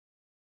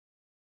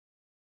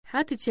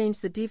How to change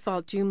the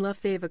default Joomla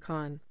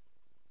favicon.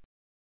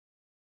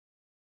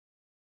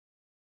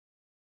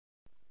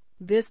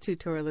 This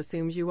tutorial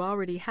assumes you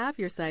already have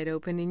your site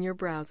open in your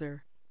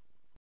browser.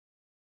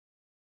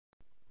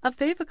 A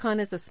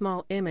favicon is a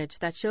small image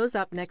that shows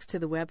up next to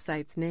the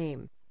website's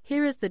name.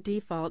 Here is the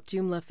default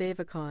Joomla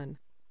favicon.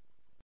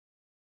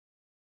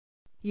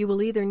 You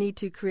will either need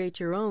to create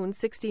your own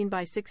 16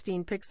 by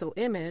 16 pixel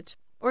image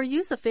or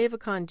use a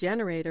favicon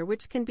generator,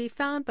 which can be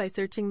found by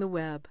searching the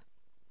web.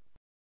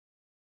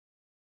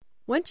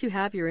 Once you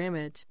have your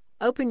image,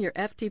 open your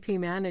FTP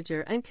Manager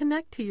and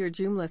connect to your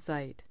Joomla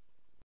site.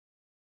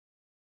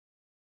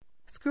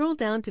 Scroll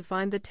down to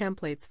find the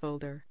Templates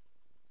folder.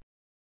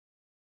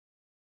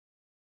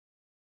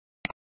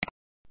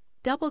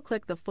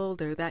 Double-click the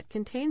folder that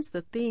contains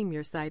the theme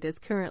your site is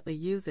currently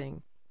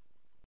using.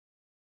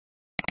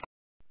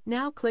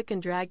 Now click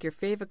and drag your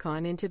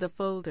favicon into the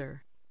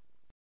folder.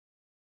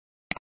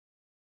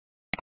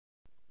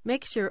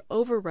 Make sure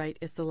Overwrite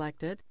is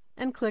selected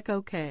and click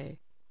OK.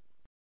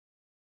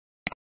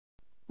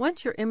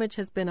 Once your image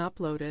has been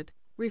uploaded,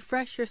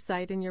 refresh your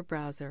site in your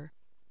browser.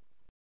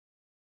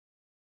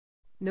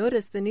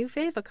 Notice the new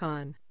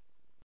favicon.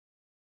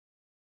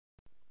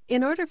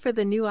 In order for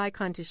the new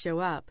icon to show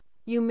up,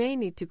 you may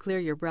need to clear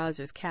your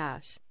browser's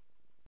cache.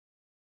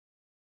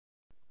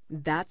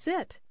 That's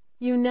it!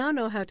 You now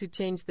know how to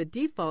change the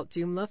default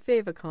Joomla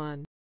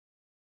favicon.